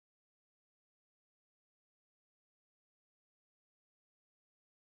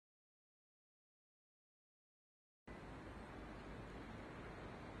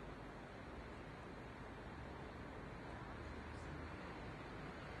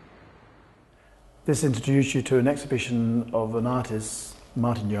This introduced you to an exhibition of an artist,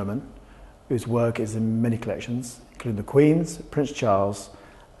 Martin Yeoman, whose work is in many collections, including the Queen's, Prince Charles,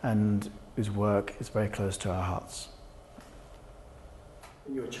 and whose work is very close to our hearts.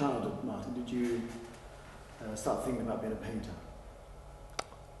 In your childhood, Martin, did you start thinking about being a painter?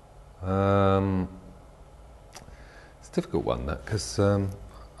 It's a difficult one, that, because I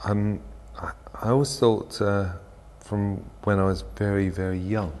always thought from when I was very, very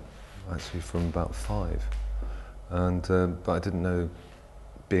young, actually from about 5, and but I didn't know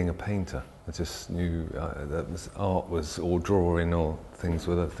being a painter. I just knew that art was, or drawing, or things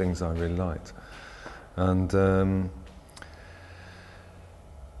were the things I really liked, and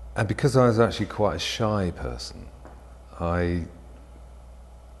because I was actually quite a shy person, I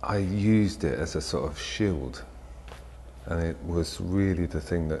used it as a sort of shield, and it was really the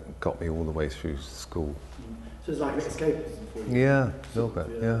thing that got me all the way through school. So it's like an escapism for you? Yeah, a little bit,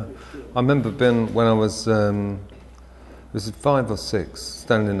 yeah. I remember when I was 5 or 6,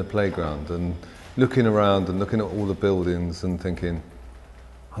 standing in the playground and looking around and looking at all the buildings and thinking,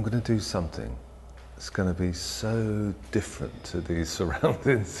 I'm going to do something. It's going to be so different to these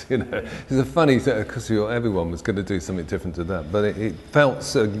surroundings, you know. It's a funny thing, because everyone was going to do something different to that, but it felt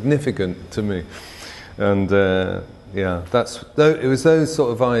significant to me. And yeah, it was those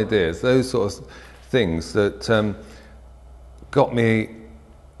sort of ideas, those sort of things that got me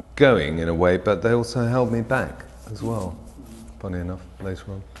going in a way, but they also held me back as well, funny enough, later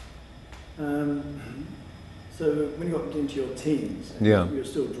on. So when you got into your teens, yeah. you were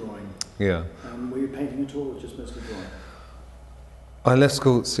still drawing. Yeah. Were you painting at all, or just mostly drawing? I left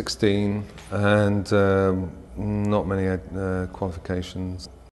school at 16, and not many qualifications.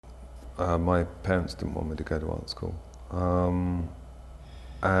 My parents didn't want me to go to art school,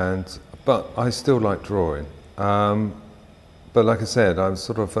 but I still liked drawing. But like I said, I was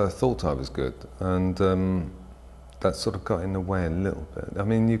sort of thought I was good, and that sort of got in the way a little bit. I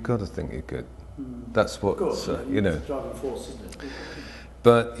mean, you've got to think you're good. That's what, you know. Driving force, isn't it?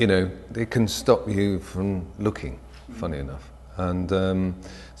 But, you know, it can stop you from looking, funny enough. And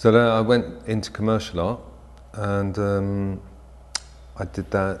so then I went into commercial art, and I did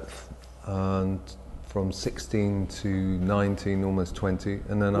that from 16 to 19, almost 20.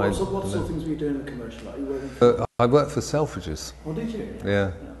 And then what sort of things were you doing in commercial art? I worked for Selfridges. Oh, did you?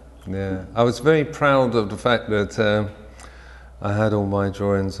 Yeah. I was very proud of the fact that I had all my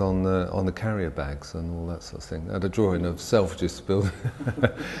drawings on the carrier bags and all that sort of thing. I had a drawing of Selfridges building,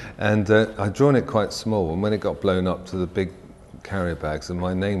 and I'd drawn it quite small. And when it got blown up to the big carrier bags, and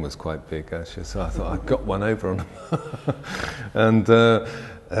my name was quite big actually, so I thought I'd got one over on them. And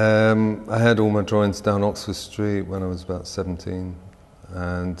I had all my drawings down Oxford Street when I was about 17,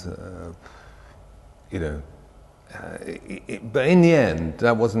 and you know. But in the end,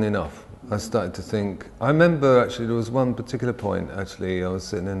 that wasn't enough. I started to think. I remember actually there was one particular point. Actually, I was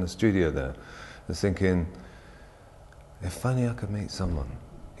sitting in the studio there, I was thinking, if only I could meet someone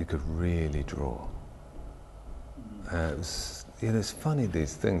who could really draw. It was, you know, it's funny,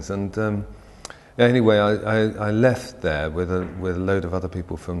 these things. And anyway, I left there with a load of other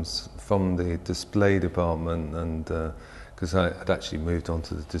people from the display department, and because I had actually moved on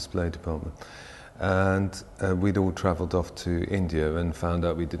to the display department. And we'd all travelled off to India and found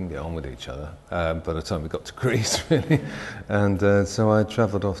out we didn't get on with each other by the time we got to Greece, really. And so I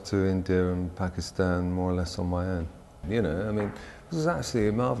travelled off to India and Pakistan more or less on my own. You know, I mean, it was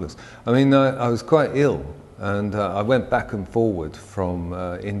absolutely marvellous. I mean, I was quite ill, and I went back and forward from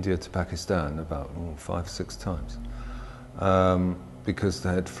India to Pakistan about 5 or 6 times. Because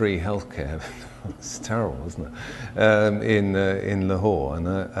they had free healthcare. It's terrible, isn't it? In Lahore, and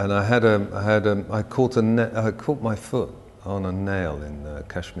I caught my foot on a nail in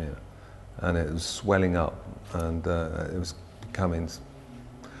Kashmir, and it was swelling up, and it was becoming.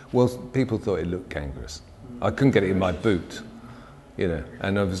 Well, people thought it looked gangrenous. I couldn't get it in my boot, you know,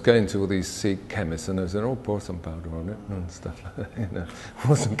 and I was going to all these Sikh chemists, and they said, "Oh, pour some powder on it," and stuff like that. You know, it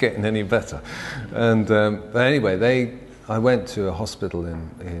wasn't getting any better. And but anyway, I went to a hospital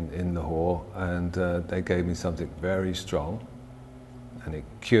in Lahore, and they gave me something very strong, and it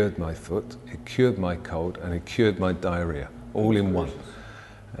cured my foot, it cured my cold, and it cured my diarrhea, all in one.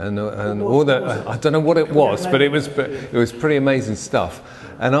 And all that, I don't know what it was, but it was pretty amazing stuff.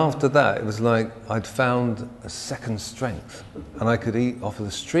 And after that, it was like I'd found a second strength, and I could eat off of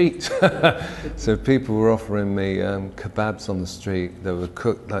the street. So people were offering me kebabs on the street that were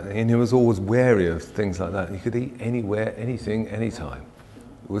cooked, and he was always wary of things like that. You could eat anywhere, anything, anytime.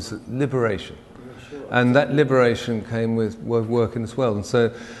 It was liberation. And that liberation came with working as well. And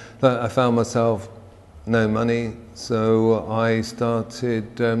so I found myself no money, so I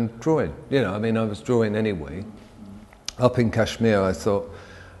started drawing. You know, I mean, I was drawing anyway. Up in Kashmir, I thought,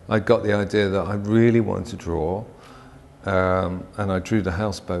 I got the idea that I really wanted to draw, and I drew the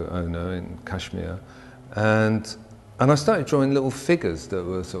houseboat owner in Kashmir, and I started drawing little figures that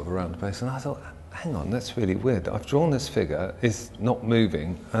were sort of around the place, and I thought, hang on, that's really weird. I've drawn this figure, it's not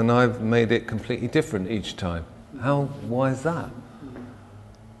moving, and I've made it completely different each time. Why is that?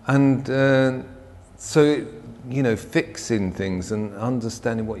 And so, you know, fixing things and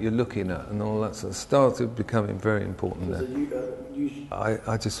understanding what you're looking at and all that sort of started becoming very important there.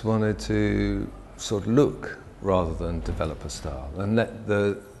 I just wanted to sort of look rather than develop a style and let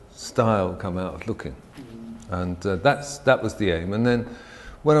the style come out of looking. And that was the aim. And then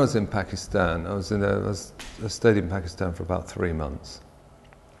when I was in Pakistan, I stayed in Pakistan for about 3 months,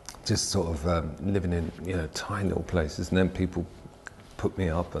 just sort of living in, you know, tiny little places, and then people put me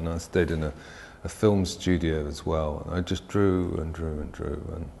up, and I stayed in a film studio as well, and I just drew and drew and drew,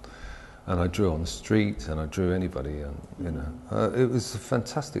 and I drew on the street, and I drew anybody, and you know, it was a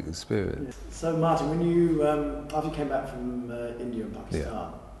fantastic experience. So Martin, when you after you came back from India and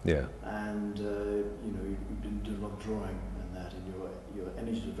Pakistan, yeah, and you know, you've been doing a lot of drawing and that, and your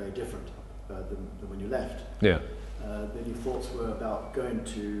energies were very different than when you left. Yeah. Then your thoughts were about going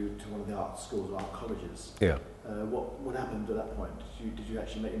to one of the art schools or art colleges. Yeah. What happened at that point? Did you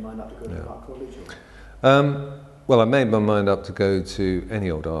actually make your mind up to go to art college? Well, I made my mind up to go to any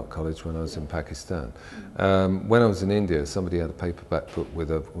old art college when I was in Pakistan. When I was in India, somebody had a paperback book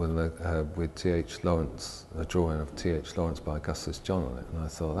with T.H. Lawrence, a drawing of T.H. Lawrence by Augustus John on it, and I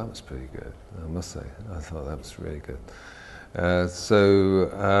thought that was pretty good. I must say, I thought that was really good.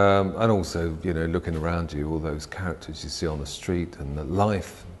 And also, you know, looking around you, all those characters you see on the street and the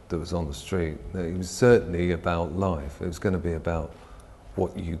life that was on the street, it was certainly about life. It was going to be about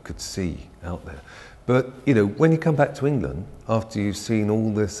what you could see out there. But, you know, when you come back to England, after you've seen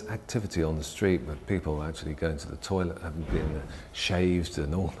all this activity on the street with people actually going to the toilet, having been shaved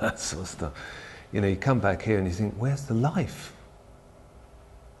and all that sort of stuff, you know, you come back here and you think, where's the life?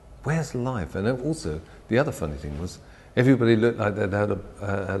 Where's the life? And also, the other funny thing was, everybody looked like they'd had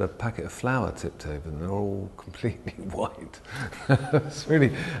a packet of flour tipped over them. They're all completely white. It's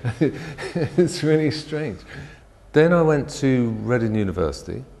really strange. Then I went to Reading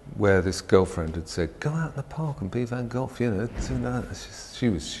University, where this girlfriend had said, go out in the park and be Van Gogh, you know, do that. She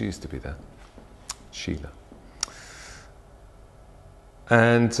used to be there, Sheila.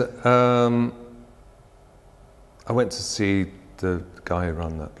 And I went to see the guy who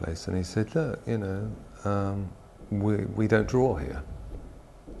ran that place, and he said, look, you know, we don't draw here.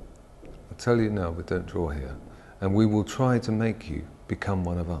 I tell you now, we don't draw here. And we will try to make you become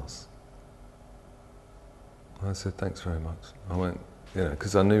one of us. I said, thanks very much. I went, you know,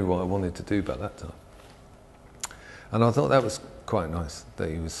 because I knew what I wanted to do by that time. And I thought that was quite nice, that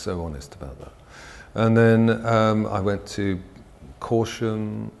he was so honest about that. And then I went to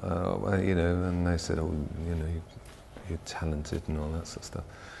Corsham, you know, and they said, oh, you know, you're talented and all that sort of stuff.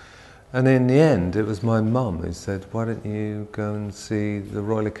 And in the end, it was my mum who said, why don't you go and see the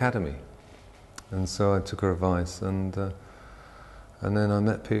Royal Academy? And so I took her advice, and then I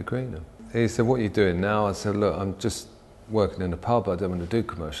met Peter Greenham. He said, what are you doing now? I said, look, I'm just working in a pub. I don't want to do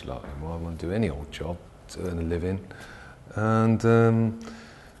commercial art anymore. I want to do any old job to earn a living. And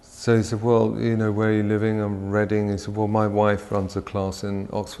so he said, well, you know, where are you living? I'm Reading. He said, well, my wife runs a class in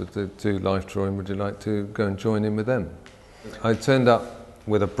Oxford to do life drawing. Would you like to go and join in with them? I turned up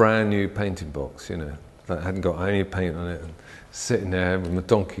with a brand new painting box, you know, that hadn't got any paint on it, and sitting there with my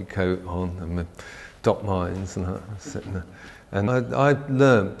donkey coat on and my dot mines and that, sitting there. And I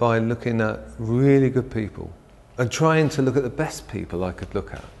learned by looking at really good people and trying to look at the best people I could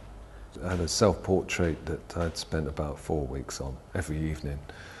look at. I had a self-portrait that I'd spent about 4 weeks on every evening.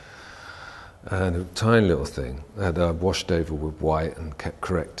 And a tiny little thing that I washed over with white and kept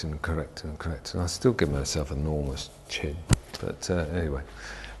correcting. I still give myself an enormous chin. But anyway,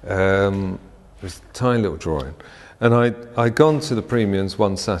 it was a tiny little drawing. And I'd gone to the premiums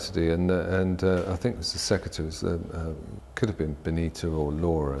one Saturday, and I think it was the secretary, could have been Benita or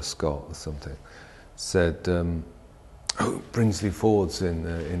Laura Scott or something, said, oh, Brinsley Ford's in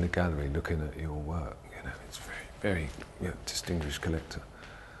the gallery looking at your work. You know, it's very, very distinguished collector.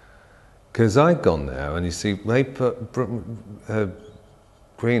 Because I'd gone there, and you see, they put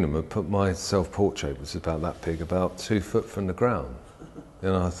Greenham had put my self-portrait, which was about that big, about 2 foot from the ground.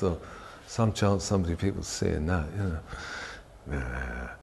 And I thought, some chance people seeing that, you know.